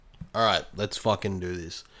All right, let's fucking do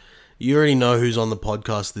this. You already know who's on the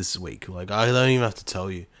podcast this week. Like, I don't even have to tell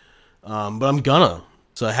you. But I'm gonna.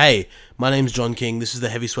 So, hey, my name's John King. This is the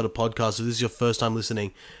Heavy Sweater Podcast. If this is your first time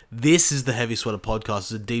listening, this is the Heavy Sweater Podcast.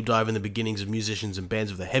 It's a deep dive in the beginnings of musicians and bands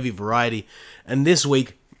of the heavy variety. And this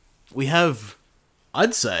week, we have,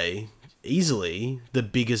 I'd say, easily the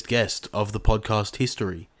biggest guest of the podcast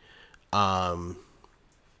history.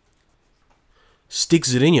 Stick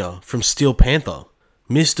Zadinia from Steel Panther.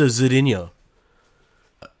 Mr. Zadinia.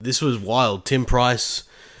 This was wild. Tim Price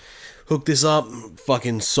hooked this up.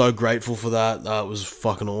 Fucking so grateful for that. It was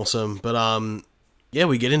fucking awesome. But yeah,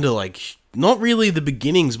 we get into like not really the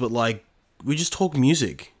beginnings, but like we just talk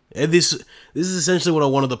music. And this is essentially what I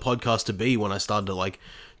wanted the podcast to be when I started to like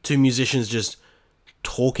two musicians just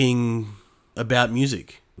talking about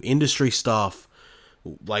music, industry stuff,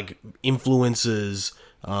 like influences,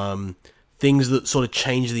 things that sort of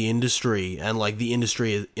change the industry and like the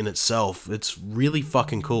industry in itself. It's really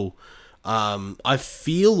fucking cool. I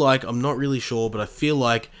feel like, I'm not really sure, but I feel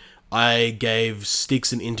like I gave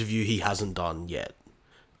Styx an interview he hasn't done yet.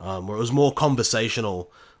 Where it was more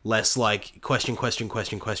conversational, less like question.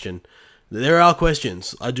 There are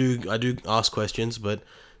questions. I do ask questions, but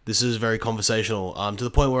this is very conversational. To the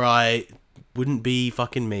point where I wouldn't be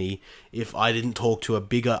fucking me if I didn't talk to a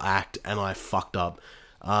bigger act and I fucked up.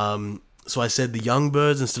 So I said the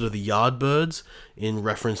Youngbirds instead of the Yardbirds in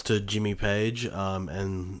reference to Jimmy Page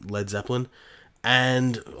and Led Zeppelin.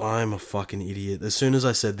 And I'm a fucking idiot. As soon as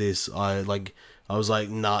I said this, I was like,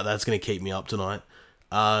 nah, that's going to keep me up tonight.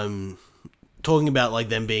 Talking about like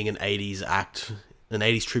them being an 80s act, an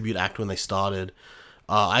 80s tribute act when they started.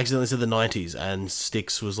 I accidentally said the 90s and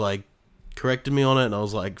Styx was like, corrected me on it and I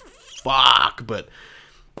was like, fuck, but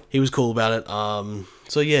he was cool about it.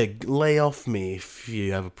 So yeah, lay off me if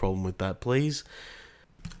you have a problem with that, please.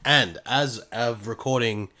 And as of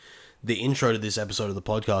recording the intro to this episode of the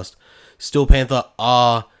podcast, Steel Panther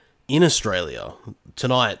are in Australia.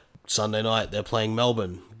 Tonight, Sunday night, they're playing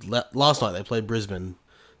Melbourne. Last night they played Brisbane.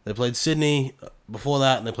 They played Sydney before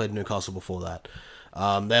that, and they played Newcastle before that.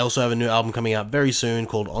 They also have a new album coming out very soon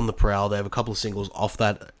called On the Prowl. They have a couple of singles off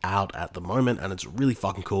that out at the moment, and it's really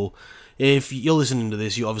fucking cool. If you're listening to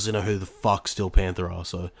this, you obviously know who the fuck Steel Panther are,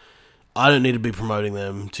 so I don't need to be promoting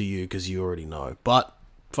them to you because you already know. But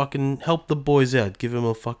fucking help the boys out. Give them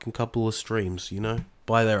a fucking couple of streams, you know?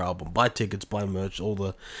 Buy their album, buy tickets, buy merch, all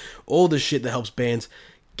the shit that helps bands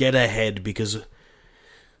get ahead, because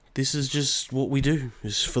this is just what we do.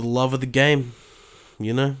 It's for the love of the game,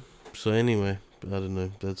 you know? So anyway, I don't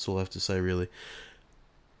know. That's all I have to say, really.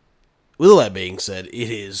 With all that being said,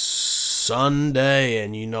 it is Sunday,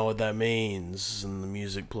 and you know what that means. And the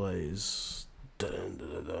music plays.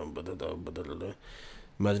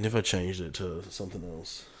 Imagine if I changed it to something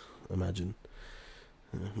else. Imagine.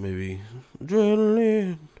 Maybe.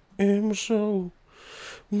 Adrenaline in my soul.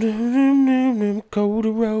 Cody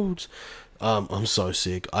roads. I'm so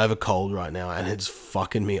sick. I have a cold right now, and it's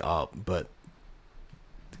fucking me up. But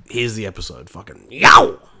here's the episode. Fucking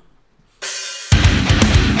yow!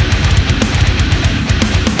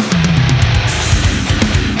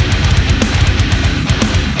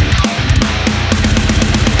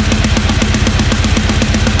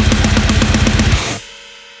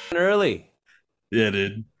 Early. Yeah,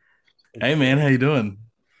 dude. Hey, man, how you doing?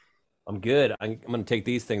 I'm good. I'm gonna take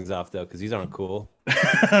these things off though, because these aren't cool.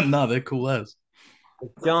 No, they're cool as.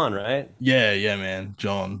 It's John, right? Yeah, man,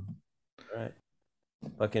 John. All right.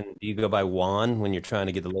 Fucking, do you go by Juan when you're trying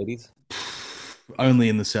to get the ladies? Only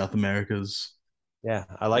in the South Americas. Yeah,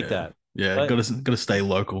 I like that. Yeah, But gotta stay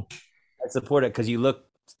local. I support it because you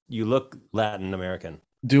look Latin American.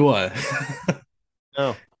 Do I?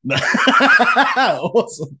 Oh,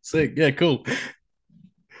 Awesome, sick. Yeah, cool.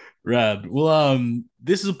 Rad. Well,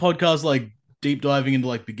 this is a podcast like deep diving into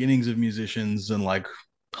like beginnings of musicians and like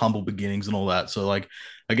humble beginnings and all that. So like,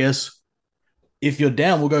 I guess if you're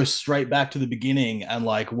down, we'll go straight back to the beginning and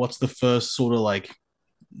like, what's the first sort of like,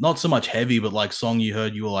 not so much heavy, but like song you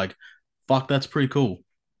heard, you were like, fuck, that's pretty cool.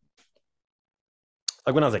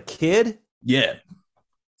 like when I was a kid, Yeah.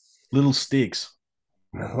 Little Sticks.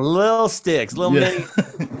 little sticks, little Yeah.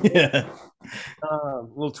 mini, Yeah.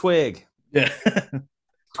 little twig. Yeah.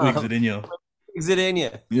 Twigs it in you. Is it in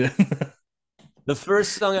you? Yeah. The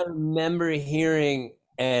first song I remember hearing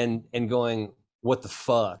and going, "What the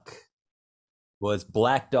fuck," was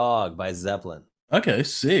 "Black Dog" by Zeppelin. Okay,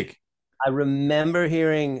 sick. I remember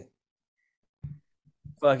hearing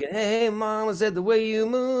fucking, "Hey, mama said the way you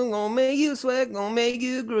move, gonna make you sweat, gonna make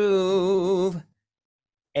you groove."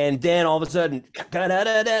 And then all of a sudden, and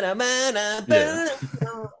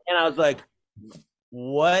I was like,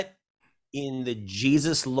 what in the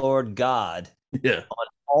Jesus Lord God, Yeah.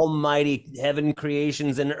 almighty heaven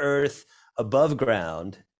creations and earth above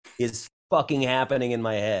ground is fucking happening in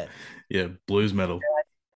my head. Yeah. Blues metal.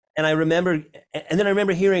 And I remember, and then I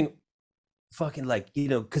remember hearing fucking like, you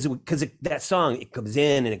know, because that song, it comes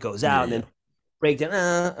in and it goes out and then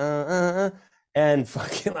breakdown, and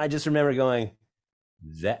fucking, I just remember going,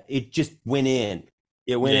 that it just went in.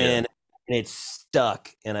 It went in and it stuck.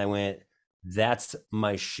 And I went, that's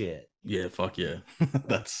my shit. Yeah, fuck yeah.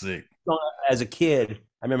 That's sick. As a kid,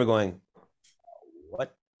 I remember going,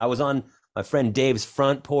 what? I was on my friend Dave's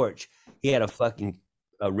front porch. He had a fucking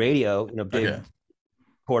radio, you know, big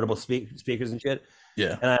portable speakers and shit.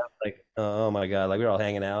 Yeah. And I was like, oh my God, like we were all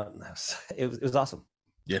hanging out. And it was awesome.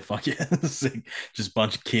 Yeah, fuck yeah. Sick. Just a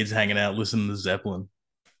bunch of kids hanging out listening to Zeppelin.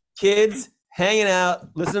 Kids hanging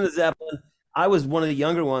out, listening to Zeppelin. I was one of the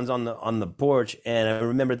younger ones on the porch, and I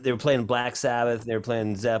remember they were playing Black Sabbath, they were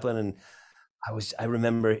playing Zeppelin, and I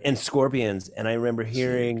remember, and Scorpions, and I remember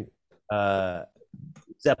hearing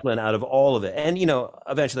Zeppelin out of all of it. And you know,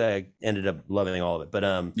 eventually I ended up loving all of it. But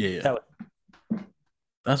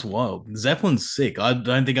that's wild. Zeppelin's sick. I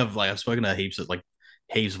don't think I've spoken to heaps of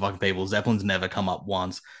fucking people. Zeppelin's never come up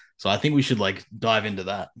once. So I think we should like dive into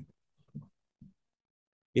that.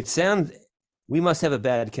 It sounds, we must have a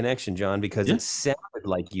bad connection, John, because it sounded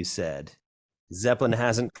like you said Zeppelin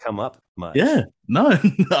hasn't come up much. Yeah, no,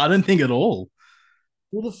 I don't think at all.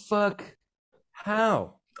 Who the fuck?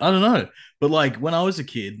 How? I don't know. But like when I was a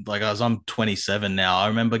kid, I'm 27 now. I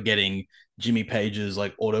remember getting Jimmy Page's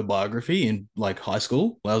like autobiography in like high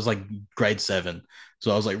school. I was like grade 7.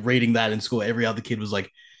 So I was like reading that in school. Every other kid was like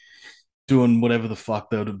doing whatever the fuck,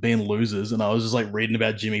 they would have been losers, and I was just like reading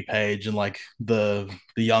about Jimmy Page and like the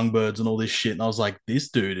Youngbirds and all this shit, and I was like, this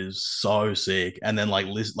dude is so sick. And then like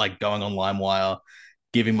going on LimeWire,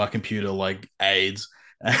 giving my computer like AIDS,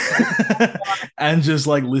 and just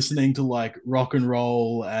like listening to like rock and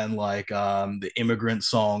roll and like the Immigrant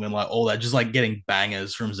Song and like all that, just like getting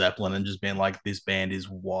bangers from Zeppelin and just being like, this band is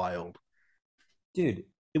wild. Dude,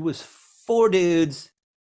 it was 4 dudes,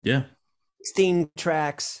 16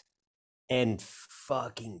 tracks, and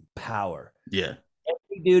fucking power. Yeah.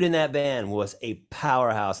 Every dude in that band was a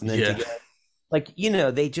powerhouse. And then together, like, you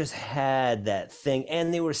know, they just had that thing,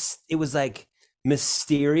 and it was like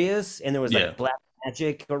mysterious, and there was like black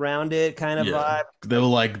magic around it kind of vibe. They were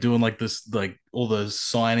like doing like this, like all the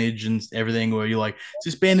signage and everything where you're like, is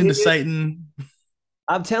this band into Satan?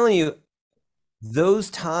 I'm telling you, those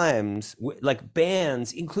times, like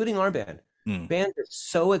bands, including our band, bands are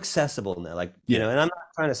so accessible now. Like, you know, and I'm not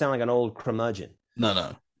trying to sound like an old curmudgeon.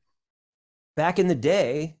 No. Back in the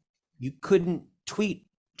day, you couldn't tweet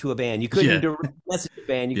to a band. You couldn't direct message a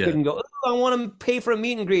band. You couldn't go, oh, I want to pay for a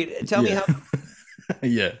meet and greet. Tell me how.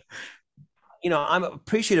 Yeah. You know, I'm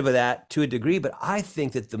appreciative of that to a degree, but I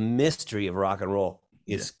think that the mystery of rock and roll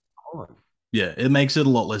is gone. Yeah, it makes it a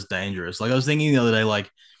lot less dangerous. Like I was thinking the other day, like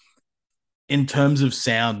in terms of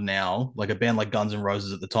sound now, like a band like Guns N'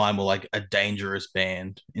 Roses at the time were like a dangerous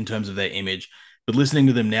band in terms of their image. But listening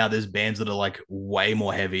to them now, there's bands that are like way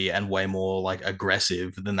more heavy and way more like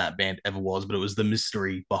aggressive than that band ever was. But it was the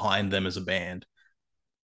mystery behind them as a band.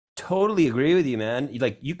 Totally agree with you, man.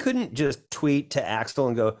 Like you couldn't just tweet to Axl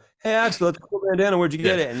and go, "Hey Axl, let's cool bandana. Where'd you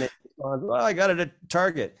get it?" And then, well, I got it at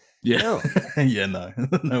Target. Yeah, no. No,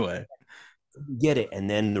 no way. Get it, and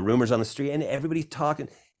then the rumors on the street, and everybody's talking.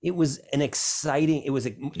 It was an exciting. It was a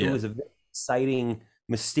very exciting,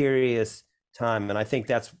 mysterious time, and I think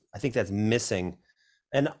that's missing.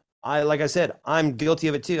 And like I said, I'm guilty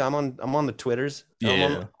of it too. I'm on the Twitters, I'm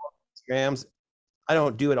on the Instagrams. I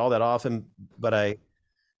don't do it all that often, but I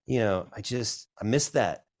miss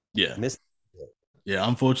that. Yeah, yeah.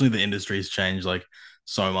 Unfortunately, the industry's changed like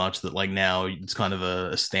so much that like now it's kind of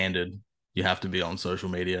a standard. You have to be on social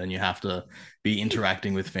media and you have to be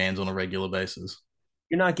interacting with fans on a regular basis.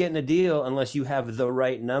 You're not getting a deal unless you have the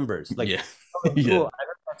right numbers. Like, cool, I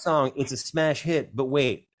heard that song. It's a smash hit, but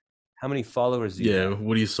wait, how many followers do you have?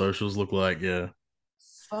 What do your socials look like? Yeah.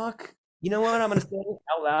 Fuck. You know what? I'm going to say it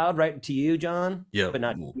out loud right to you, John. Yeah. But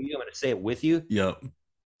not to you. I'm going to say it with you. Yep.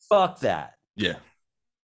 Fuck that. Yeah.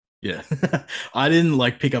 Yeah. I didn't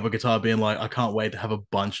like pick up a guitar being like, I can't wait to have a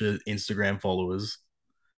bunch of Instagram followers.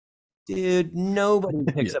 Dude, nobody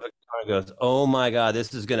picks up a guitar and goes, oh my God,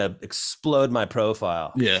 this is going to explode my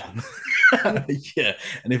profile. Yeah. Yeah.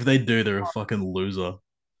 And if they do, they're a fucking loser.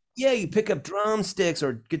 Yeah, you pick up drumsticks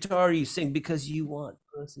or guitar, you sing because you want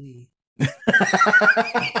pussy.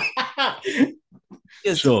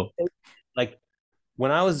 Sure. Like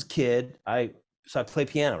when I was a kid, I play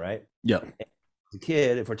piano, right? Yeah. As a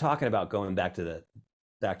kid, if we're talking about going back in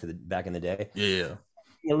the day, yeah,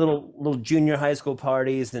 little junior high school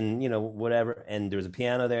parties and whatever, and there was a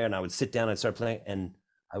piano there, and I would sit down and start playing, and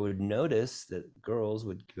I would notice that girls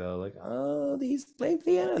would go like, "Oh, he's playing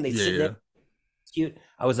piano," and they Yeah, sit yeah, there, cute.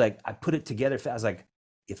 I was like, I put it together fast. I was like,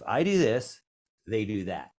 if I do this, they do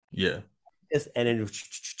that. yeah, This, and then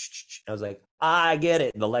I was like, I get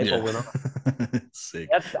it. The light bulb went on. yeah. Sick.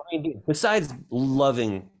 That's, I mean, besides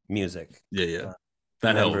loving music, Yeah, yeah.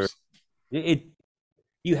 That remember, helps. it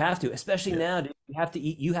you have to, especially Yeah. now, dude,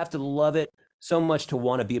 you have to love it so much to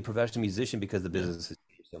want to be a professional musician because the business has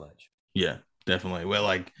changed so much. Yeah, definitely. Where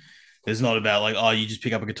like it's not about like, oh, you just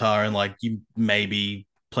pick up a guitar and like you maybe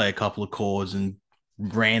play a couple of chords and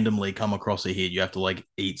randomly come across a hit. You have to like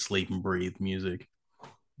eat, sleep, and breathe music.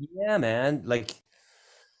 Yeah, man. Like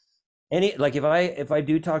if I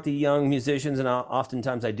do talk to young musicians, and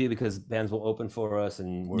oftentimes I do because bands will open for us,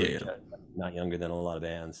 and we're Yeah. not younger than a lot of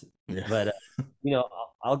bands. Yeah. But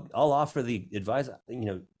I'll offer the advice.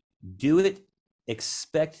 Do it,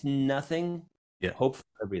 expect nothing, Yeah. hope for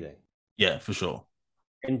everything, Yeah, for sure.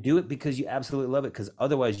 and do it because you absolutely love it. Because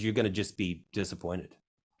otherwise, you're gonna just be disappointed.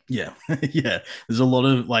 Yeah. Yeah. There's a lot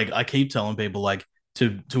of like I keep telling people like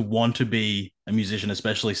to want to be a musician,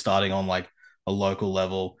 especially starting on like a local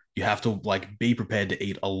level, you have to like be prepared to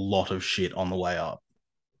eat a lot of shit on the way up.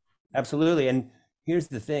 Absolutely. And here's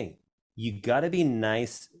the thing: you got to be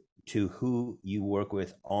nice to who you work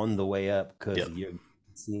with on the way up, because Yep. you're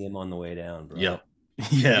see him on the way down, bro. Yep.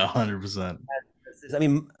 Yeah, 100%. I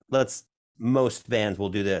mean, most bands will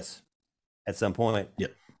do this at some point.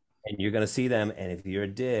 Yep. And you're gonna see them, and if you're a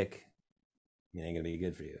dick, it ain't gonna be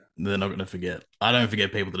good for you. They're not gonna forget. I don't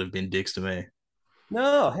forget people that have been dicks to me.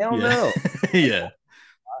 No, hell Yeah. no. Yeah.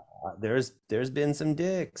 There's been some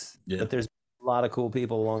dicks, Yeah. but there's a lot of cool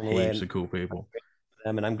people along the way. Heaps of cool people.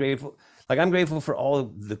 And I'm grateful. Like, I'm grateful for all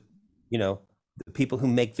of the the people who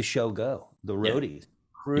make the show go, the Yeah. roadies,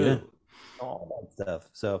 crew, Yeah. all that stuff.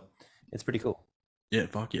 So it's pretty cool. Yeah,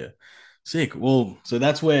 fuck yeah. Sick. Well, so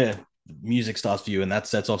that's where music starts for you, and that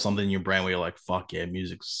sets off something in your brain where you're like, fuck yeah,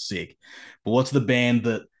 music's sick. But what's the band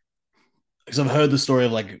that, because I've heard the story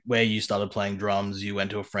of like where you started playing drums, you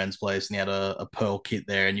went to a friend's place and you had a Pearl kit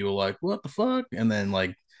there, and you were like, what the fuck? And then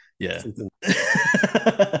like, yeah.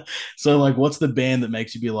 So like, what's the band that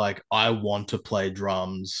makes you be like, I want to play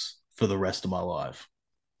drums for the rest of my life?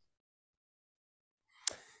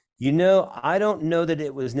 I don't know that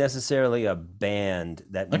it was necessarily a band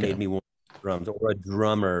that Okay. made me want drums, or a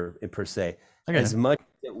drummer per se, Okay. as much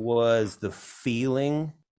as it was the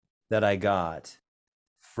feeling that I got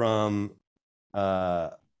from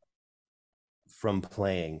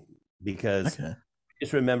playing, because Okay.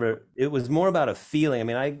 just remember, it was more about a feeling. I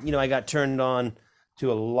mean, I got turned on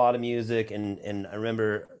to a lot of music, and I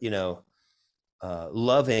remember,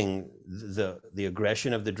 loving the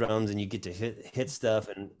aggression of the drums, and you get to hit stuff,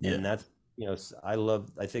 and Yeah. and that's,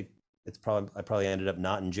 I think I probably ended up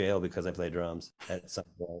not in jail because I played drums at some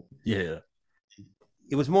point. Yeah.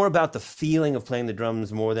 It was more about the feeling of playing the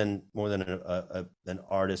drums more than an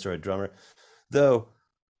artist or a drummer, though.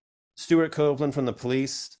 Stuart Copeland from The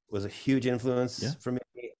Police was a huge influence Yeah. for me,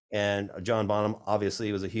 and John Bonham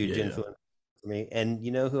obviously was a huge Yeah. influence for me. And you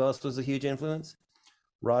know who else was a huge influence?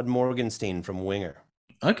 Rod Morgenstein from Winger.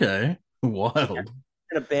 Okay. Wild.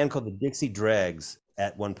 In a band called the Dixie Dregs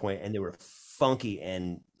at one point, and they were funky,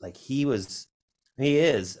 and like he is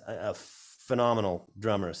a phenomenal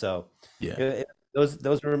drummer. So Yeah.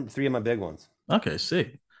 those were three of my big ones. Okay,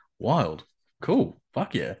 sick. Wild. Cool.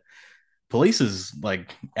 Fuck yeah. Police is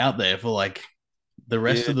like out there for like the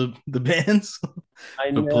rest of the bands.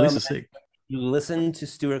 I But know, Police man. is sick. You listen to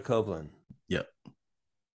Stuart Copeland. Yep.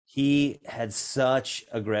 He had such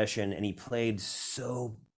aggression, and he played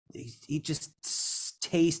he just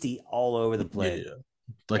tasty all over the place. Yeah.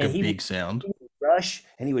 Like And a he big would- sound. He would rush,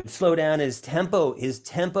 and he would slow down his tempo. His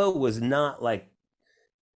tempo was not like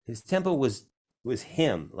his tempo was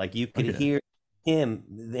him. Like you could Okay. hear him,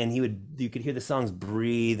 and you could hear the songs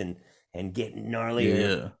breathe and get gnarlier.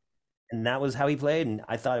 Yeah. And that was how he played, and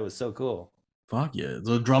I thought it was so cool. Fuck yeah.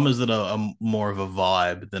 The drummers that are more of a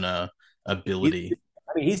vibe than a ability.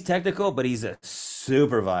 I mean, he's technical, but he's a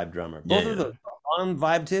super vibe drummer. Both Yeah, of those on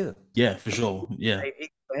vibe too. Yeah, for sure. Yeah. He can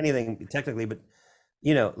play anything technically, but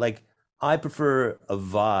like, I prefer a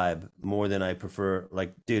vibe more than I prefer,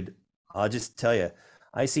 like, dude, I'll just tell you,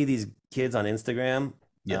 I see these kids on Instagram.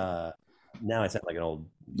 Yeah. Now I sound like an old,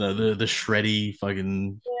 The shreddy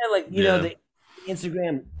fucking like, Yeah. the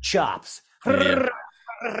Instagram chops. Yeah.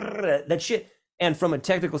 That shit. And from a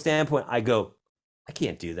technical standpoint, I go, I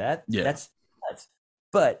can't do that. Yeah. That's nuts.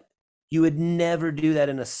 But you would never do that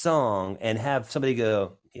in a song and have somebody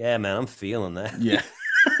go, yeah, man, I'm feeling that. yeah.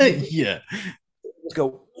 Yeah. go,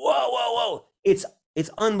 whoa, whoa, whoa. It's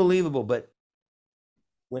unbelievable. But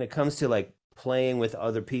when it comes to like playing with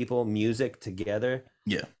other people, music together,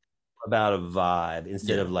 Yeah. about a vibe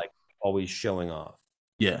instead Yeah. of like always showing off.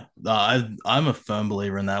 Yeah, I'm a firm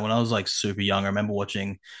believer in that. When I was like super young, I remember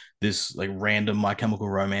watching this like random My Chemical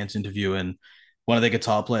Romance interview, and one of the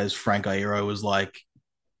guitar players, Frank Iero, was like,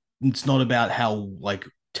 "It's not about how like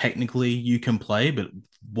technically you can play, but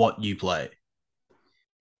what you play."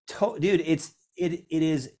 Dude, it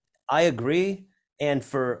is. I agree. And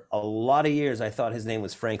for a lot of years, I thought his name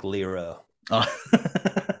was Frank Lero. Oh,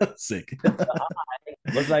 sick.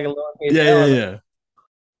 Looks like a lowercase Yeah, L, yeah,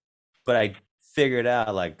 but I figured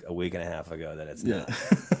out like a week and a half ago that it's yeah, not.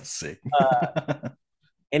 yeah. Sick.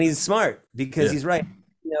 And he's smart because Yeah, he's right.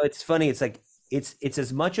 You know, it's funny. It's like it's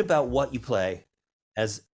as much about what you play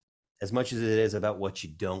as much as it is about what you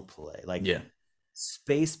don't play. Like yeah,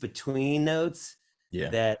 space between notes, yeah,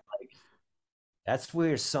 that like that's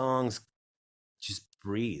where songs just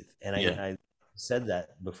breathe. And yeah, I said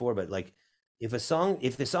that before, but like if the song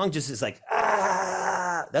just is like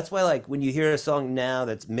that's why like when you hear a song now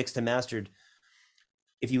that's mixed and mastered,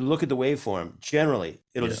 if you look at the waveform, generally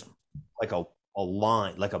it'll yeah, just like a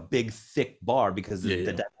line, like a big thick bar, because yeah, the yeah,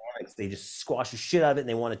 dynamics, they just squash the shit out of it and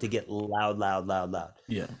they want it to get loud, loud, loud, loud.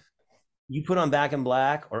 yeah, You put on Back in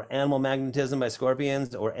Black or Animal Magnetism by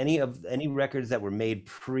Scorpions or any records that were made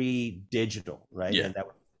pre-digital, right? yeah, And that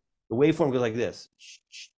the waveform goes like this.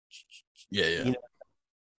 yeah, yeah, You know,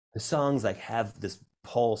 the songs like have this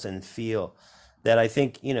pulse and feel that I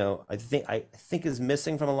think, I think is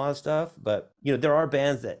missing from a lot of stuff. But there are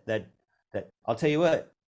bands that I'll tell you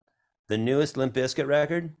what, the newest Limp Bizkit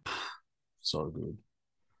record so good.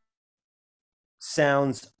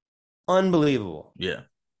 sounds unbelievable. Yeah,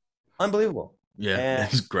 Unbelievable. yeah,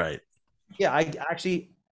 And it's great. yeah,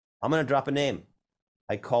 I'm gonna drop a name.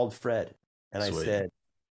 I called Fred and I Sweet. said,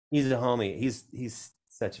 he's a homie. He's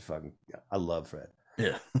such a fucking, I love Fred.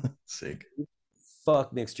 Yeah, sick.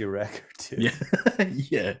 Fuck mixed your record, dude. Yeah,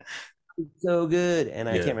 yeah, It's so good. And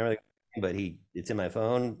I yeah, can't remember the name, but it's in my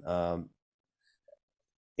phone.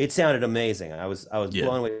 It sounded amazing. I was yeah,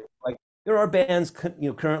 blown away. Like there are bands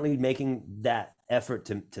currently making that effort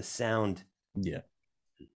to sound, yeah,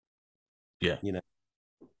 yeah,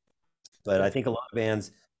 but I think a lot of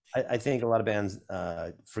bands, I think a lot of bands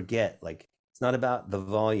forget, like it's not about the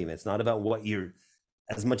volume. It's not about what you're,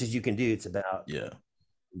 as much as you can do. It's about yeah.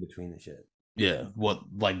 in between the shit. Yeah, what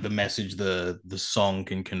like the message the song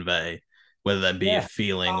can convey, whether that be a Yeah.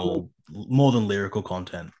 feeling or more than lyrical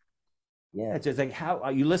content. Yeah. It's just like, how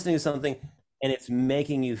are you listening to something and it's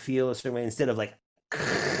making you feel a certain way instead of like,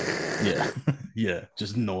 Yeah, yeah,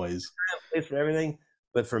 just noise. place for everything.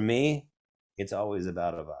 But for me, it's always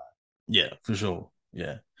about a vibe. Yeah, for sure.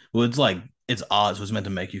 Yeah, well, it's like it's art, so it's meant to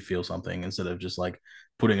make you feel something instead of just like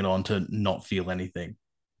putting it on to not feel anything.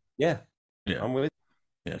 Yeah. Yeah, I'm with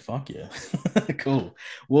yeah, fuck yeah, cool.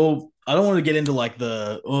 Well, I don't want to get into like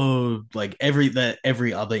like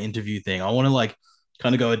every other interview thing. I want to like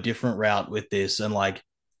kind of go a different route with this and like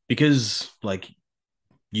because like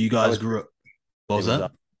you I guys was, grew up. What it was was,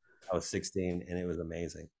 that? I was 16 and it was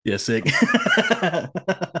amazing. Yeah, sick.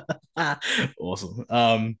 Awesome.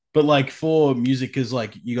 But like for music, because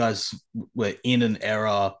like you guys were in an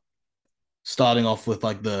era starting off with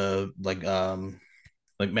like the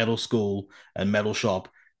like metal school and metal shop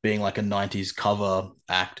being like a 90s cover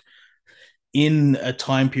act in a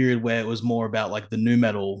time period where it was more about like the new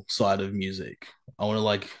metal side of music. I want to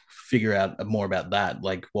like figure out more about that.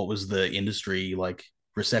 Like what was the industry like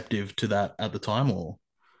receptive to that at the time or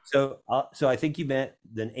So I think you meant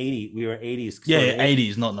then 80. We were 80s, yeah, sort of yeah, the 80s,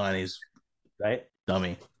 80s, not 90s. right?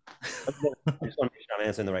 Dummy. I just want to make sure I'm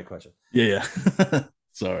answering the right question. Yeah, yeah.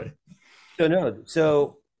 Sorry. So no,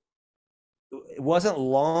 so it wasn't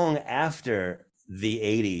long after the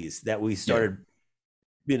 80s that we Yeah, started,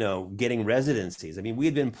 getting residencies. I mean, we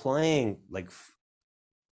had been playing like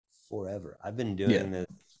forever. I've been yeah. doing this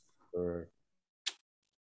for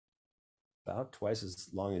about twice as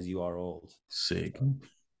long as you are old. Sick.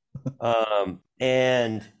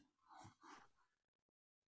 And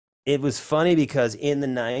it was funny because in the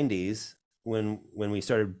 90s, when we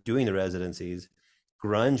started doing the residencies,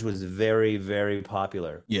 grunge was very, very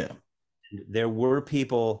popular. Yeah, There were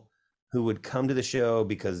people who would come to the show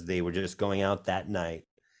because they were just going out that night,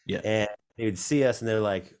 yeah, and they would see us and they're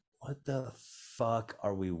like, what the fuck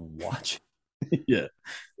are we watching? yeah,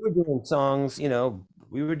 We were doing songs,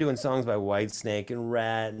 we were doing songs by Whitesnake and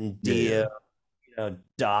Rat and yeah, Dio,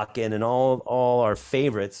 Dokken and all our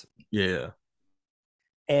favorites. yeah,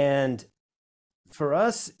 And for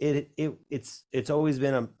us, it's always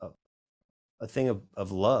been a thing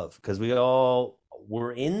of love, because we all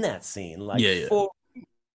were in that scene, like Yeah, yeah.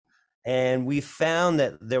 and we found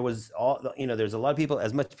that there was there's a lot of people,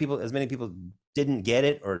 as many people didn't get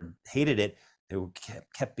it or hated it. There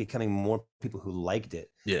kept becoming more people who liked it.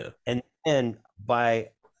 Yeah. And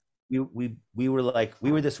by we were like,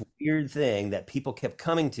 we were this weird thing that people kept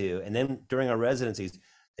coming to, and then during our residencies,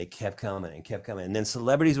 they kept coming and kept coming, and then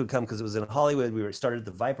celebrities would come because it was in Hollywood. We started at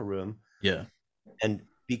the Viper Room, Yeah. and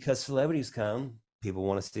because celebrities come, people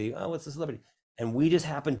want to see, oh, what's the celebrity, and we just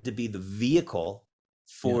happened to be the vehicle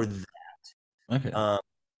for that. Okay.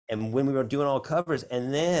 And when we were doing all covers,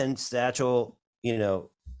 and then Satchel,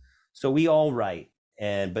 so we all write,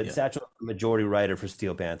 but Satchel's the majority writer for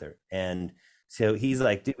Steel Panther, and so he's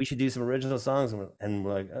like, we should do some original songs, and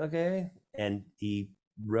we're like, okay, and he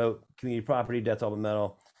wrote Community Property, Death All But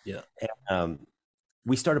Metal. Yeah. And,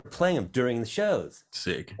 we started playing them during the shows.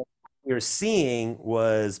 Sick. What we were seeing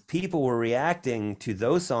was people were reacting to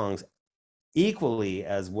those songs equally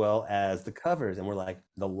as well as the covers, and we're like,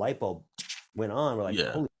 the light bulb went on. We're like,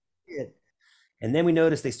 holy shit. And then we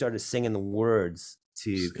noticed they started singing the words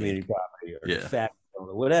to Sick. Community Property or Fact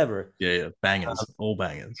or whatever. Yeah, bangers, all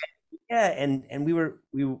bangers. Yeah, and we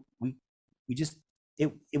just,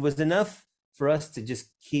 it was enough for us to just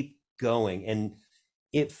keep going, and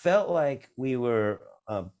it felt like we were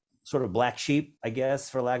sort of black sheep, I guess,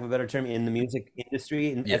 for lack of a better term, in the music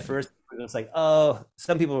industry. And at first, it was like, oh,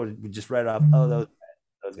 some people would just write off, oh,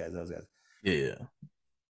 those guys. Yeah.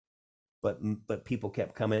 But people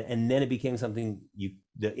kept coming, and then it became something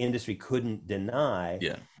the industry couldn't deny.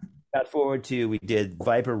 Yeah. Fast forward to, we did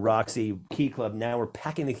Viper, Roxy, Key Club. Now we're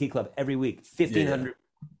packing the Key Club every week, 1,500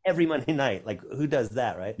 every Monday night. Like, who does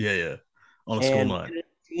that, right? Yeah. On a school night.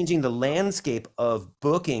 Changing the landscape of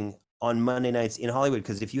booking on Monday nights in Hollywood,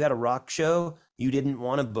 because if you had a rock show, you didn't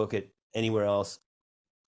want to book it anywhere else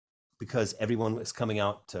because everyone was coming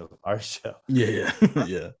out to our show. Yeah.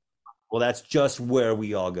 Well, that's just where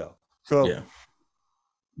we all go. So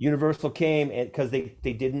Universal came, and because they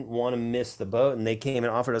didn't want to miss the boat, and they came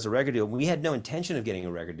and offered us a record deal. We had no intention of getting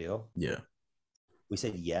a record deal. Yeah. We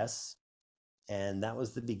said yes, and that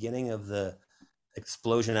was the beginning of the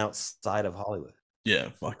explosion outside of Hollywood. Yeah,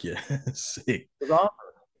 fuck yeah. Sick. It was awesome.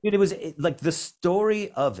 Dude, it was like the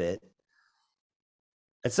story of it.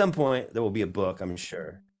 At some point, there will be a book, I'm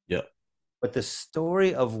sure. Yeah. But the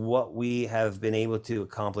story of what we have been able to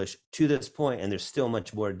accomplish to this point, and there's still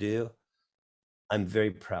much more to do, I'm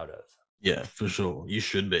very proud of. Yeah, for sure. You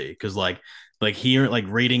should be, because like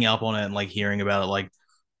reading up on it and like hearing about it, like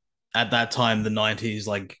at that time, the 90s,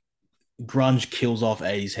 like grunge kills off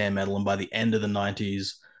 80s hair metal, and by the end of the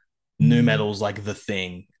 90s, nu metal's like the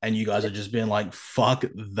thing, and you guys are just being like, fuck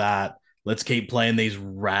that, let's keep playing these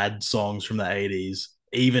rad songs from the 80s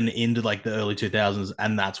even into like the early 2000s,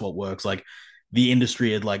 and that's what works. Like the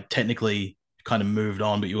industry had like technically kind of moved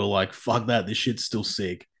on, but you were like, fuck that, this shit's still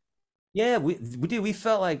sick. Yeah, we did. We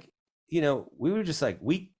felt like, we were just like,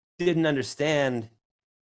 we didn't understand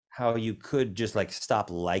how you could just like stop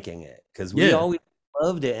liking it, because we always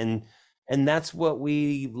loved it, and that's what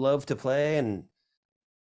we love to play. And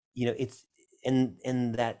it's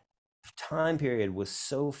in that time period was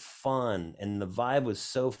so fun, and the vibe was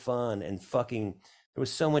so fun, and fucking there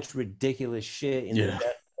was so much ridiculous shit in the best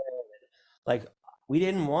way. Like, we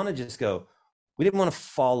didn't want to just go, we didn't want to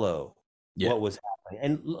follow what was happening.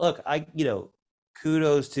 And look,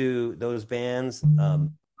 kudos to those bands, wrote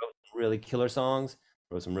really killer songs,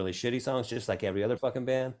 wrote some really shitty songs, just like every other fucking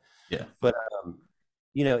band. Yeah. But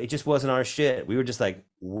it just wasn't our shit. We were just like,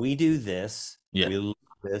 we do this, we love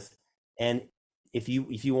this, and if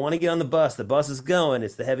you want to get on the bus is going.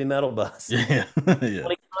 It's the heavy metal bus. Yeah. You want to get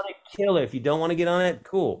on it, killer. If you don't want to get on it,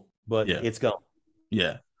 cool, but it's going.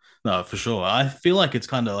 Yeah, no, for sure. I feel like it's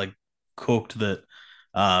kind of like cooked that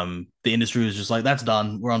the industry was just like, that's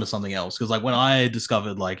done, we're on to something else. Because like when I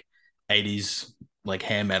discovered like 80s like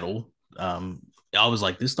hair metal, I was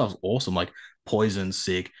like, this stuff's awesome. Like Poison's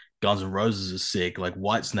sick, Guns N' Roses is sick, like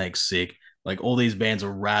Whitesnake's sick, like all these bands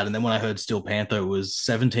are rad. And then when I heard Steel Panther, it was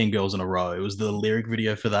 17 Girls in a Row. It was the lyric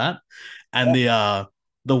video for that, and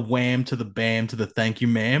the wham to the bam to the thank you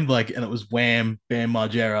ma'am, like, and it was Wham Bam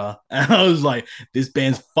Margera, and I was like, this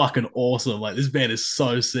band's fucking awesome. Like, this band is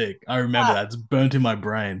so sick. I remember that. It's burnt in my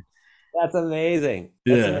brain. That's amazing.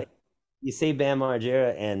 You say Bam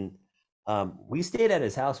Margera, and we stayed at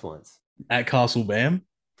his house once at Castle Bam.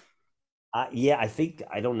 I think,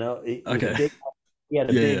 I don't know. Okay. He had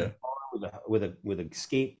a big bar with a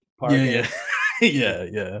skate park.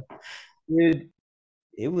 Yeah. Dude,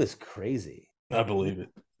 it was crazy. I believe it.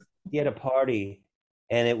 He had a party,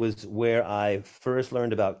 and it was where I first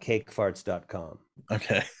learned about cakefarts.com.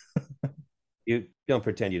 Okay. You don't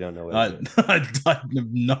pretend you don't know what I, it is. I have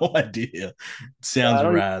no idea. I Sounds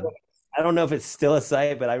don't. rad. I don't know if it's still a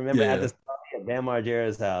site, but I remember at Yeah. this party at Bam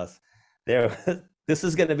Margera's house, there. This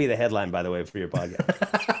is going to be the headline, by the way, for your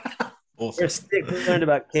podcast. Awesome. Where Stick learned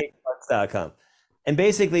about cakefarts.com. And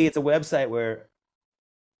basically, it's a website where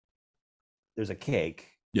there's a cake,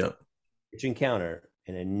 Yep. kitchen counter,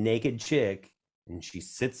 and a naked chick, and she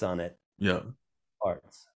sits on it, Yep.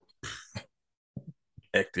 farts.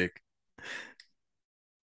 Hectic.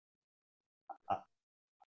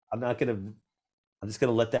 I'm not gonna. I'm just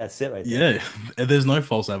gonna let that sit right there. Yeah. There's no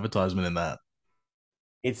false advertisement in that.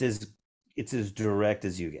 It's as direct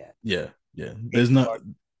as you get. Yeah. Yeah. There's no.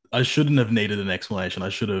 I shouldn't have needed an explanation. I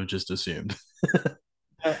should have just assumed.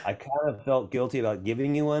 I kind of felt guilty about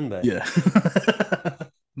giving you one, but Yeah.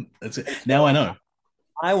 That's it. Now I know.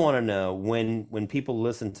 I want to know when people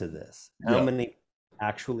listen to this, how Yeah. many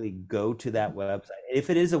actually go to that website? If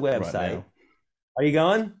it is a Right website, now. are you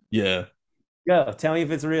going? Yeah. Go. Tell me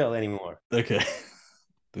if it's real anymore. Okay.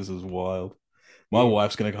 This is wild. My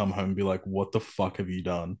wife's gonna come home and be like, "What the fuck have you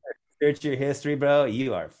done?" Search your history, bro.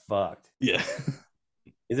 You are fucked. Yeah.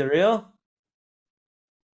 Is it real?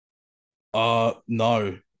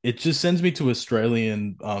 No. It just sends me to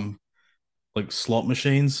Australian like slot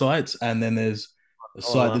machine sites, and then there's a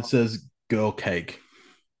Hold site on. that says girl cake.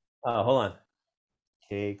 Hold on.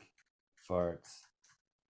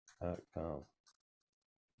 Cakefarts.com.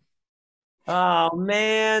 Oh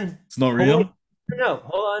man. It's not real. No,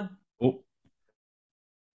 hold on. Oh.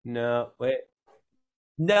 No, wait.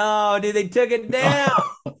 No, dude, they took it down.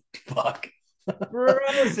 Fuck.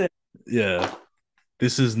 Frozen. Yeah.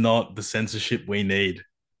 This is not the censorship we need.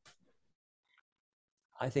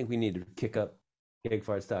 I think we need to kick up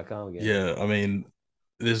cakefarts.com again. Yeah, I mean,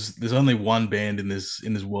 there's only one band in this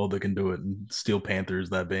world that can do it, and Steel Panther is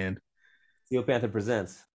that band. Steel Panther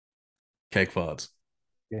presents. Cake farts.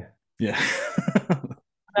 Yeah. Yeah. I'm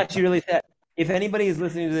actually really sad. If anybody is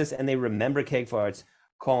listening to this and they remember Cake Farts,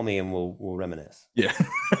 call me and we'll reminisce. Yeah.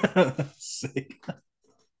 Sick.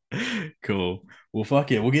 Cool. Well,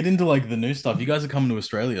 fuck yeah. We'll get into like the new stuff. You guys are coming to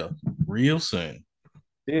Australia real soon.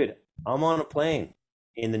 Dude, I'm on a plane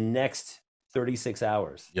in the next 36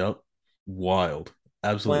 hours. Yep. Wild.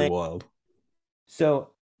 Absolutely wild.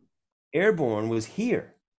 So Airborne was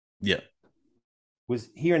here Yeah.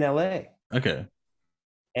 in LA. Okay.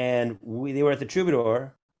 And they were at the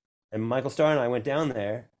Troubadour, and Michael Starr and I went down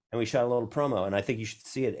there and we shot a little promo, and I think you should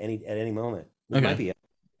see it at any moment. It Okay. might be.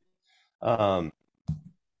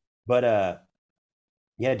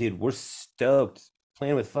 Yeah, dude, we're stoked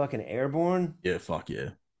playing with fucking Airborne. Yeah, fuck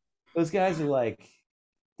yeah. Those guys are like,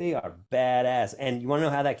 they are badass. And you want to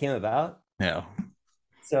know how that came about? Yeah.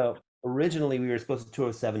 So originally we were supposed to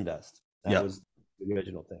tour Seven Dust. That was the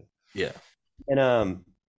original thing. Yeah. And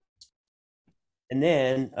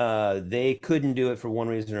then they couldn't do it for one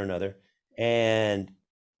reason or another. And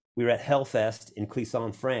we were at Hellfest in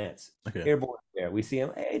Clisson, France. Okay. Airborne there. We see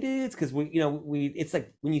them, hey dudes, because it's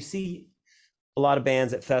like when you see a lot of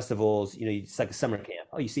bands at festivals, it's like a summer camp.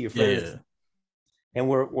 Oh, you see your friends. Yeah. And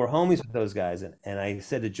we're homies with those guys. And I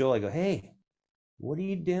said to Joel, I go, hey, what are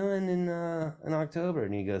you doing in October?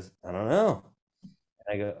 And he goes, I don't know.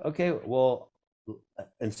 And I go, okay, well,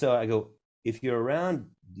 and so I go, if you're around,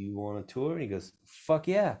 do you want to tour? And he goes, fuck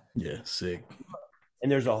yeah. Yeah, sick.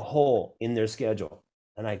 And there's a hole in their schedule.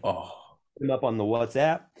 And I put him up on the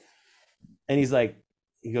WhatsApp. And he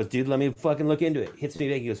goes, dude, let me fucking look into it. Hits me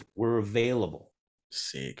back. He goes, we're available.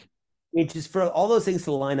 Sick. I mean, just for all those things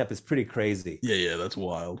to line up is pretty crazy. Yeah, that's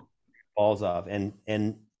wild. Falls off. And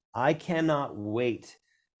I cannot wait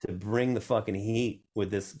to bring the fucking heat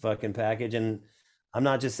with this fucking package. And I'm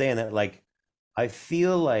not just saying that, like, I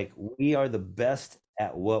feel like we are the best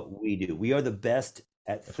at what we do. We are the best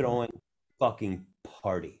at throwing fucking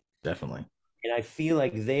party. Definitely. And I feel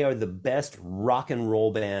like they are the best rock and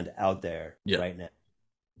roll band out there right now.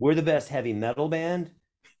 We're the best heavy metal band.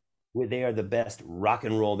 They are the best rock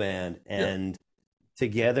and roll band. And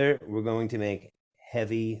together we're going to make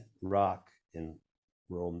heavy rock and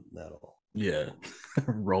roll metal. Yeah.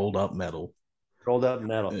 Rolled up metal. Rolled up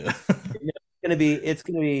metal. Yeah.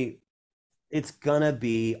 It's gonna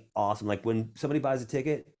be awesome. Like when somebody buys a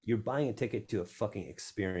ticket, you're buying a ticket to a fucking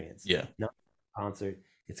experience. Yeah. Not a concert.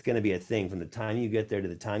 It's gonna be a thing from the time you get there to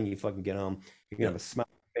the time you fucking get home. You're gonna have a smile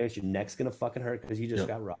on your face. Your neck's gonna fucking hurt because you just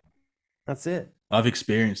got rocked. That's it. I've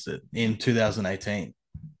experienced it in 2018.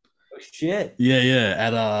 Oh shit. Yeah.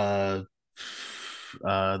 At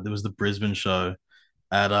there was the Brisbane show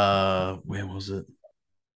at where was it?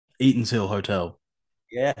 Eaton's Hill Hotel.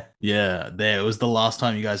 Yeah, there. It was the last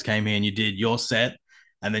time you guys came here and you did your set,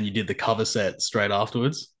 and then you did the cover set straight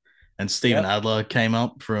afterwards. and Steven Yep. Adler came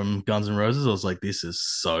up from Guns N' Roses. I was like, this is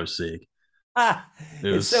so sick. Ah, It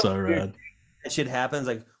it's was so so weird. rad. That shit happens.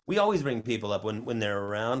 Like we always bring people up when they're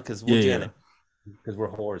around because we'll Yeah, jam yeah, it because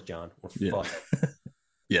we're whores, John. We're yeah, fucked.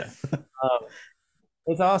 yeah. Um,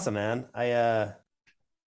 it's awesome, man. I'm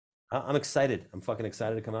excited. I'm fucking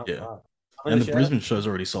excited to come out. Yeah. I'm in And the the show. Brisbane show's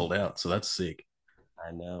already sold out, so that's sick.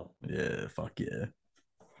 I know. Yeah, fuck yeah.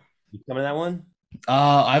 You coming to that one?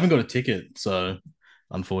 I haven't got a ticket, so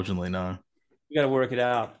unfortunately, no. You got to work it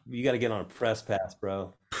out. You got to get on a press pass,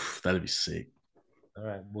 bro. That'd be sick. All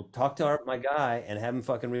right, we'll talk to my guy and have him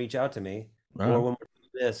fucking reach out to me. All Or right, when we're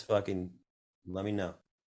doing this, fucking let me know.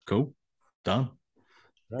 cool. Done.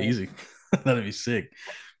 All right. Easy. That'd be sick.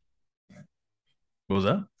 What was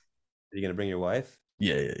that? Are you gonna bring your wife?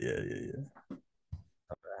 Yeah, yeah, yeah, yeah, yeah.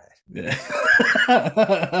 All right.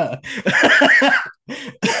 Yeah.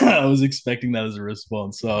 I was expecting that as a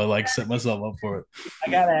response, so I like set myself up for it. I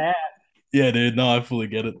gotta ask. Yeah, dude. No, I fully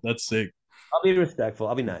get it. That's sick. I'll be respectful.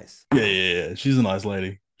 I'll be nice. Yeah, yeah, yeah. She's a nice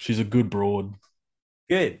lady. She's a good broad.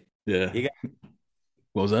 Good. Yeah. You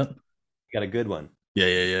What was that? got a good one. Yeah,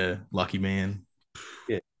 yeah, yeah. Lucky man.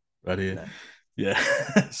 Good. Right here. Nice.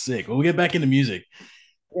 Yeah. Sick. Well, we'll get back into music.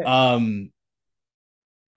 Yeah.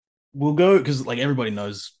 We'll go because like everybody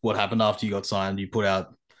knows what happened after you got signed. You put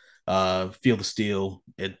out Feel the Steel,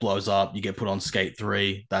 it blows up, you get put on Skate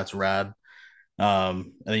 3, that's rad.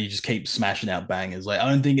 And then you just keep smashing out bangers. Like I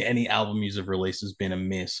don't think any album you've released has been a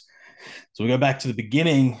miss. So we go back to the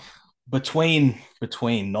beginning, between,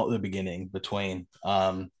 not the beginning, between.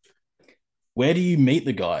 Where do you meet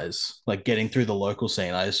the guys? Like getting through the local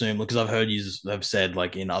scene, I assume, because I've heard you have said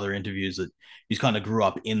like in other interviews that you kind of grew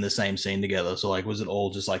up in the same scene together. So like, was it all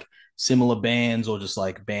just like similar bands or just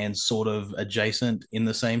like bands sort of adjacent in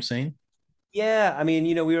the same scene? Yeah, I mean,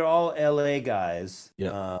 we were all LA guys.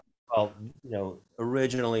 Yeah. Well,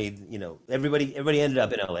 originally, everybody ended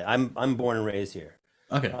up in LA. I'm born and raised here.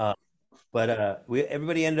 Okay. But we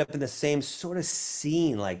everybody ended up in the same sort of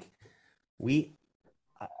scene. Like we,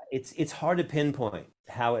 it's hard to pinpoint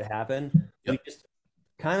how it happened. We Yep. just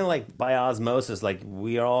kind of like by osmosis, like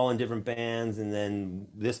we are all in different bands, and then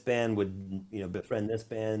this band would, befriend this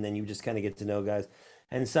band, and then you just kind of get to know guys.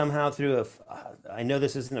 And somehow I know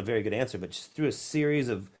this isn't a very good answer, but just through a series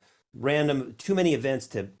of random, too many events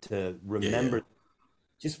to Yeah. remember,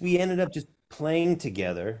 just we ended up just playing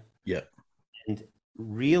together Yeah. and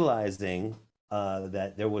realizing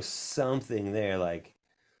that there was something there, like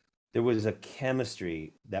there was a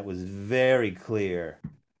chemistry that was very clear.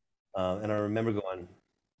 And I remember going,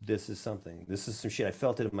 this is something. This is some shit. I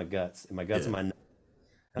felt it in my guts, Yeah. in my nuts.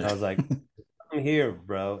 And I Yeah. was like, I'm here,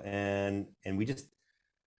 bro. And we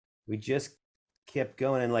just kept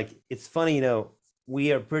going. And like it's funny,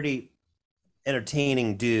 we are pretty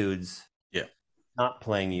entertaining dudes Yeah. not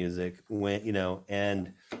playing music when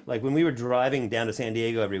and like when we were driving down to San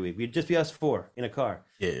Diego every week, we'd just be us four in a car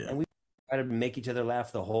Yeah. and we try to make each other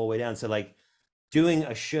laugh the whole way down. So like doing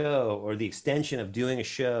a show or the extension of doing a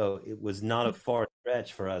show, it was not a far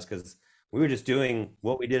stretch for us because we were just doing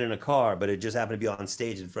what we did in a car, but it just happened to be on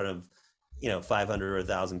stage in front of 500 or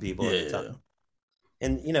 1,000 people at a Yeah. time.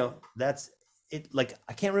 And that's it. Like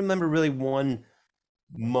I can't remember really one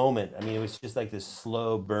moment. I mean, it was just like this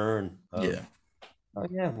slow burn of, Yeah. oh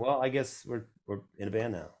yeah, well, I guess we're in a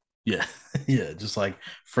band now. Yeah. Yeah. Just like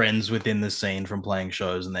friends within the scene from playing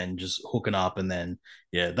shows and then just hooking up. And then,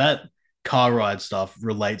 yeah, that car ride stuff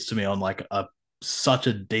relates to me on like a such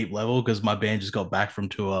a deep level because my band just got back from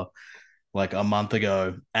tour like a month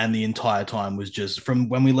ago. And the entire time was just from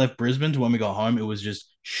when we left Brisbane to when we got home, it was just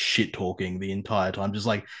shit talking the entire time, just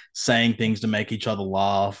like saying things to make each other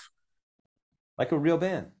laugh. Like a real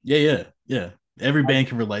band. Yeah. Yeah. Yeah. Every band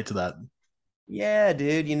can relate to that. Yeah,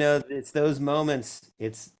 dude, it's those moments.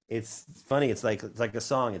 It's funny. It's like a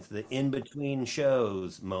song. It's the in between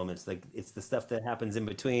shows moments. Like it's the stuff that happens in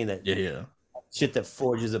between that Yeah. Yeah. shit that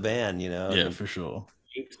forges a band, Yeah, and for sure.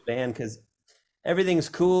 shapes a band because everything's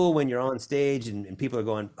cool when you're on stage and people are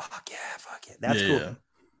going, fuck yeah, fuck yeah. That's Yeah. cool. Yeah.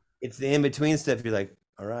 It's the in between stuff. You're like,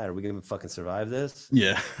 all right, are we gonna fucking survive this?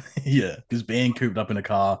 Yeah. Yeah. Because being cooped up in a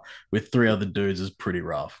car with three other dudes is pretty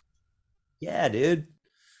rough. Yeah, dude.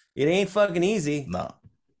 It ain't fucking easy. Nah.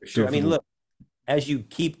 For Do sure. it I for mean, the look, as you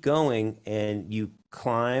keep going and you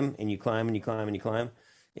climb and you climb and you climb and you climb,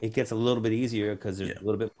 it gets a little bit easier because there's yeah. a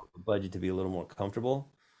little bit more budget to be a little more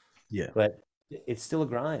comfortable. Yeah. But it's still a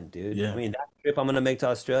grind, dude. I Yeah. mean, that trip I'm gonna make to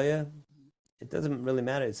Australia, it doesn't really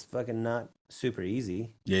matter. It's fucking not super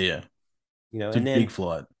easy, Yeah. Yeah. It's a And big then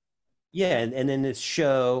flight. yeah, and then it's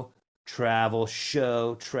show, travel,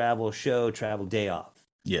 day off.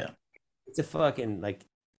 Yeah. It's a fucking like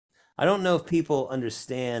I don't know if people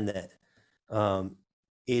understand that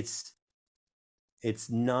it's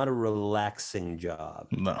not a relaxing job.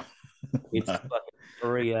 No. It's No. fucking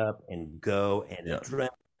hurry up and go and Yeah. adrenaline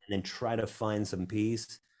and then try to find some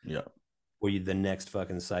peace Yeah. where the next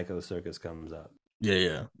fucking Psycho Circus comes up.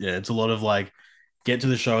 Yeah. It's a lot of like get to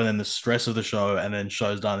the show and then the stress of the show and then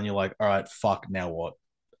show's done and you're like, all right, fuck, now what?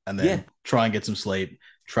 And then try and get some sleep,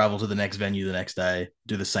 travel to the next venue the next day,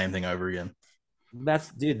 do the same thing over again.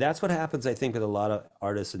 That's what happens, I think, with a lot of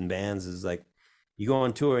artists and bands is like you go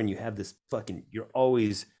on tour and you have this fucking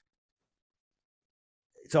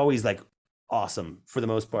it's always like awesome for the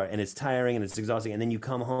most part, and it's tiring and it's exhausting, and then you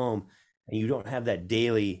come home and you don't have that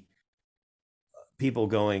daily people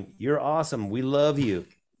going, you're awesome, we love you,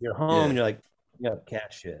 you're home, and you're like, yeah,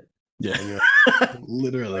 cat shit. Yeah. And you're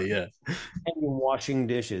literally, yeah. And you're washing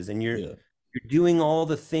dishes and you're doing all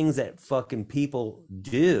the things that fucking people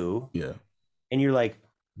do. Yeah. And you're like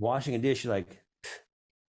washing a dish, you're like,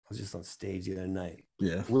 I was just on stage the other night.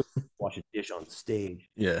 Yeah. Wash a dish on stage.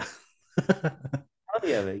 Yeah.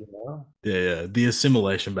 Plenty of it, you know? Yeah. The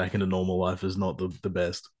assimilation back into normal life is not the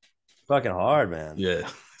best. Fucking hard, man. Yeah.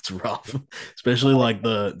 It's rough. Especially like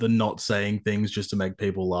the not saying things just to make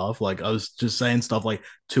people laugh. Like I was just saying stuff like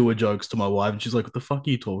tour jokes to my wife and she's like, what the fuck are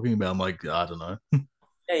you talking about? I'm like, I don't know.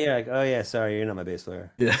 Yeah, you're like, oh yeah, sorry, you're not my bass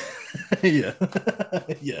player. Yeah. Yeah.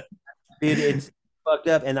 Yeah. Dude, it's fucked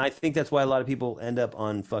up. And I think that's why a lot of people end up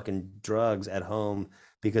on fucking drugs at home,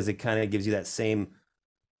 because it kind of gives you that same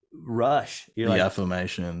rush. You're the like,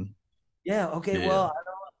 affirmation. yeah, okay, well, I don't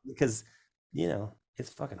know, because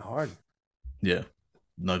it's fucking hard. Yeah.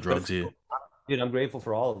 No drugs here. Dude, I'm grateful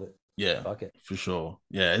for all of it. Yeah. Fuck it. For sure.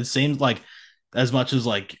 Yeah. It seems like as much as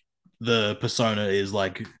like the persona is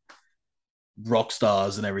like rock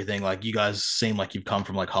stars and everything, like you guys seem like you've come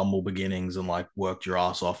from like humble beginnings and like worked your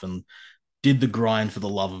ass off and did the grind for the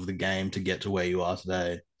love of the game to get to where you are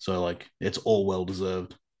today. So like it's all well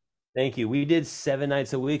deserved. Thank you. We did 7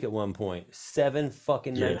 nights a week at one point. 7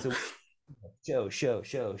 fucking nights a week. Show.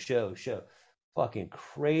 Fucking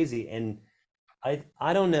crazy. And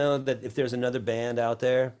I don't know that if there's another band out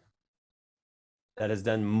there that has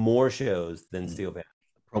done more shows than Steel Panther.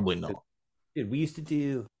 Probably not. Dude, we used to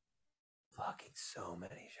do fucking so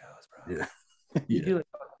many shows, bro. Yeah. We do like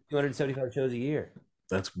 275 shows a year.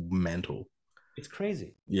 That's mental. It's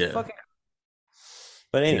crazy. Yeah. Fucking.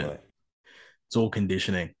 But anyway. It's all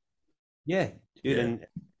conditioning. Yeah, dude, and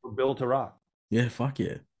we're built to rock. Yeah, fuck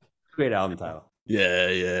yeah. Great album title.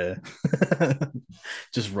 Yeah.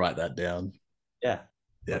 Just write that down. Yeah.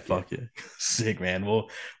 Fuck yeah. Sick, man. Well,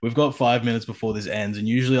 we've got 5 minutes before this ends, and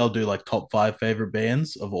usually I'll do like top 5 favorite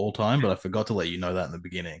bands of all time, but I forgot to let you know that in the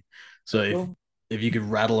beginning. So if you could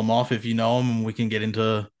rattle them off if you know them, and we can get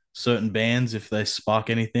into certain bands if they spark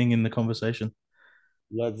anything in the conversation.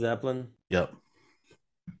 Led Zeppelin. Yep.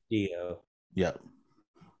 Dio. Yep.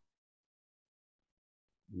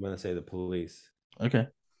 I'm gonna say the Police. Okay.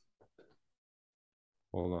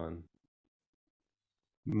 Hold on.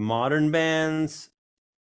 Modern bands.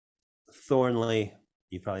 Thornley.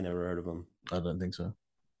 You've probably never heard of them. I don't think so.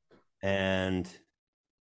 And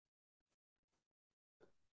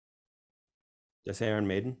did I say Iron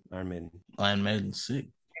Maiden? Iron Maiden. Iron Maiden, sick.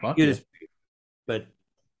 Fuck Good yeah. as, but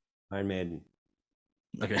Iron Maiden.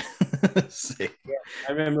 Okay. Sick. Yeah,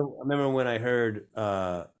 I remember when I heard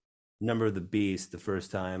Number of the Beast the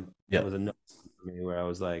first time. Yeah. It was a note for me where I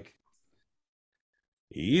was like,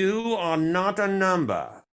 you are not a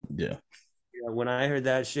number. Yeah. When I heard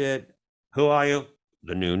that shit, who are you?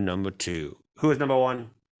 The new number 2. Who is number 1?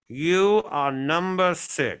 You are number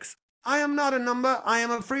 6. I am not a number. I am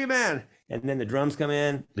a free man. And then the drums come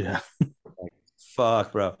in. Yeah. Like,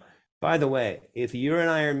 fuck, bro. By the way, if you're an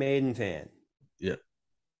Iron Maiden fan, yeah,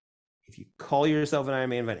 if you call yourself an Iron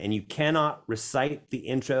Maiden fan and you cannot recite the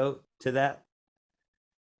intro to that,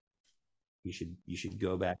 you should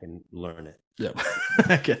go back and learn it. Yeah.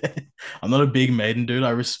 Okay. I'm not a big Maiden dude. I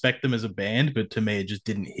respect them as a band, but to me, it just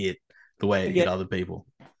didn't hit the way it hit other people.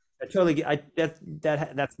 I totally get.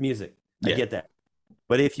 That's music. Yeah. I get that.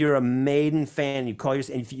 But if you're a Maiden fan, you call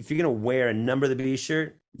yourself. If you're gonna wear a Number of the Beast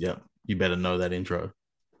shirt, yeah, you better know that intro.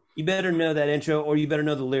 You better know that intro, or you better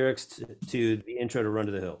know the lyrics to the intro to Run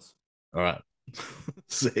to the Hills. All right.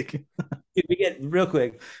 Sick. We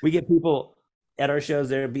get people at our shows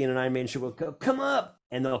there being an Iron Maiden shirt. We'll go, come up,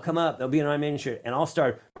 and they'll come up. They'll be an Iron Maiden shirt, and I'll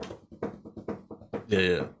start.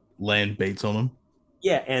 Yeah. Laying beats on them.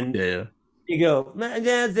 Yeah, and yeah. You go,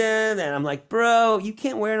 and I'm like, bro, you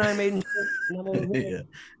can't wear an Iron Maiden shirt. Yeah.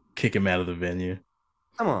 Kick him out of the venue.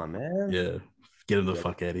 Come on, man. Yeah. Get him the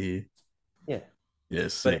fuck out of here. Yeah. Yeah,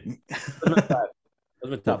 sick. Those are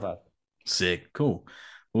my top 5. Sick. Cool.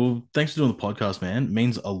 Well, thanks for doing the podcast, man. It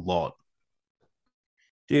means a lot.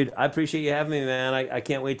 Dude, I appreciate you having me, man. I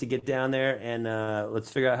can't wait to get down there and let's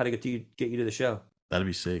figure out how to get you to the show. That'd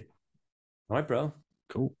be sick. All right, bro.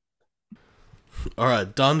 Cool. All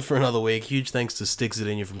right, done for another week. Huge thanks to Sticks It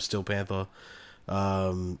In You from Steel Panther.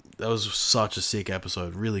 That was such a sick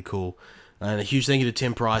episode. Really cool. And a huge thank you to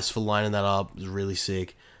Tim Price for lining that up. It was really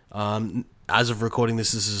sick. As of recording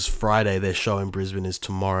this is Friday. Their show in Brisbane is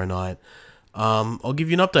tomorrow night. I'll give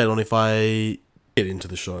you an update on if I get into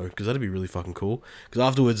the show, because that'd be really fucking cool. Because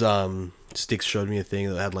afterwards, Sticks showed me a thing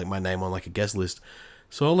that had like my name on like a guest list.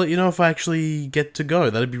 So I'll let you know if I actually get to go.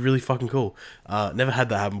 That'd be really fucking cool. Never had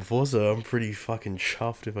that happen before, so I'm pretty fucking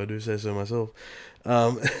chuffed if I do say so myself.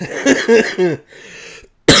 There's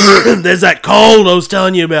that cold I was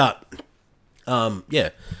telling you about. Yeah.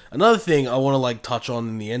 Another thing I want to like touch on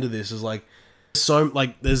in the end of this is like, so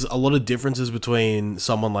like there's a lot of differences between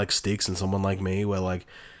someone like Sticks and someone like me, where like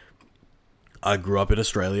I grew up in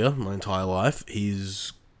Australia my entire life.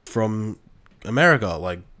 He's from America,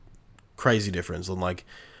 like crazy difference. And like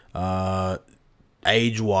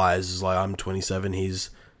age wise is like I'm 27,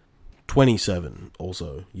 he's 27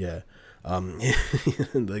 also. Yeah.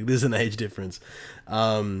 Like there's an age difference.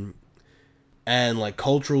 And like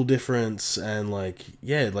cultural difference and like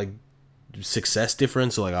yeah, like success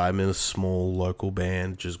difference. So, like I'm in a small local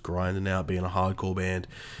band just grinding out, being a hardcore band.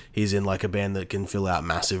 He's in like a band that can fill out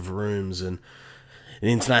massive rooms, and an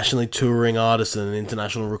internationally touring artist and an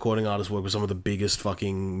international recording artist, work with some of the biggest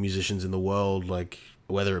fucking musicians in the world, like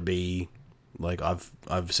whether it be like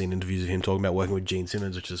I've seen interviews of him talking about working with Gene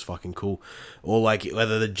Simmons, which is fucking cool, or like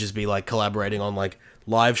whether it just be like collaborating on like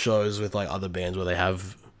live shows with like other bands where they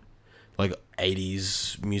have like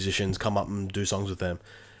 80s musicians come up and do songs with them.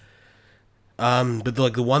 But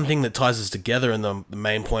like the one thing that ties us together, and the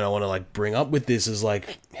main point I want to like bring up with this is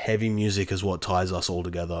like heavy music is what ties us all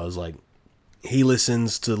together. I was like, he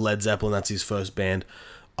listens to Led Zeppelin, that's his first band.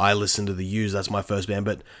 I listen to The Used, that's my first band.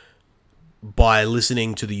 But by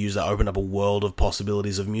listening to The Used, that opened up a world of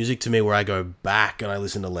possibilities of music to me, where I go back and I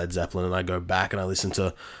listen to Led Zeppelin, and I go back and I listen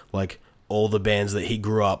to like all the bands that he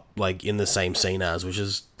grew up like in the same scene as, which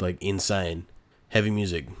is like insane. Heavy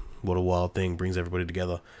music, what a wild thing, brings everybody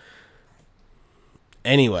together.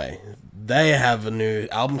 Anyway, they have a new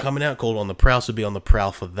album coming out called On the Prowl, so be on the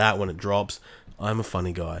prowl for that when it drops. I'm a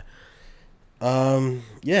funny guy.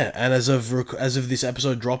 Yeah, and as of this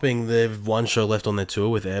episode dropping, they've one show left on their tour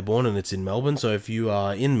with Airborne, and it's in Melbourne. So if you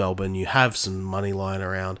are in Melbourne, you have some money lying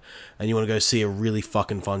around, and you want to go see a really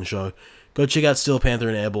fucking fun show, go check out Steel Panther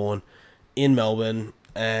and Airborne in Melbourne.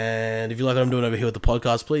 And if you like what I'm doing over here with the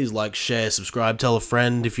podcast, please like, share, subscribe, tell a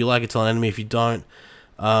friend. If you like it, tell an enemy. If you don't,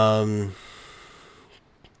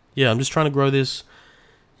 yeah, I'm just trying to grow this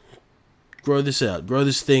out, grow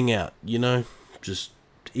this thing out, you know, just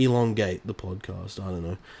elongate the podcast. I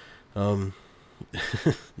don't know.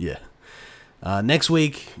 Yeah. Next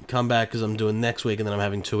week, come back, because I'm doing next week, and then I'm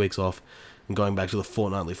having 2 weeks off and going back to the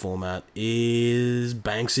fortnightly format, is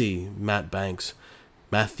Banksy,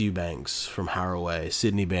 Matthew Banks from Haraway,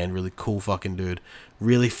 Sydney band, really cool fucking dude.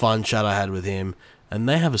 Really fun chat I had with him, and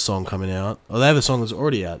they have a song coming out. Oh, they have a song that's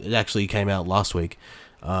already out. It actually came out last week.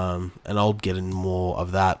 And I'll get in more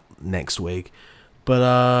of that next week.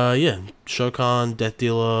 But yeah, Shokan, Death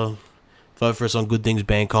Dealer, vote for us on Good Things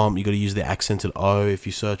Bandcamp. You got to use the accented O if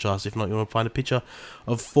you search us. If not, you want to find a picture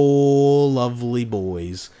of 4 lovely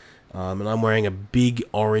boys. And I'm wearing a big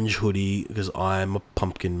orange hoodie because I'm a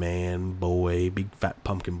pumpkin man boy, big fat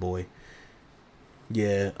pumpkin boy.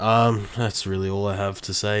 Yeah, that's really all I have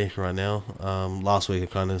to say right now. Last week I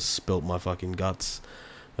kind of spilt my fucking guts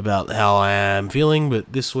about how I am feeling,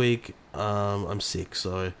 but this week I'm sick,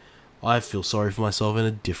 so I feel sorry for myself in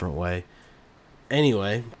a different way.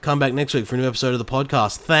 Anyway, come back next week for a new episode of the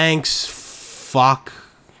podcast. Thanks. Fuck.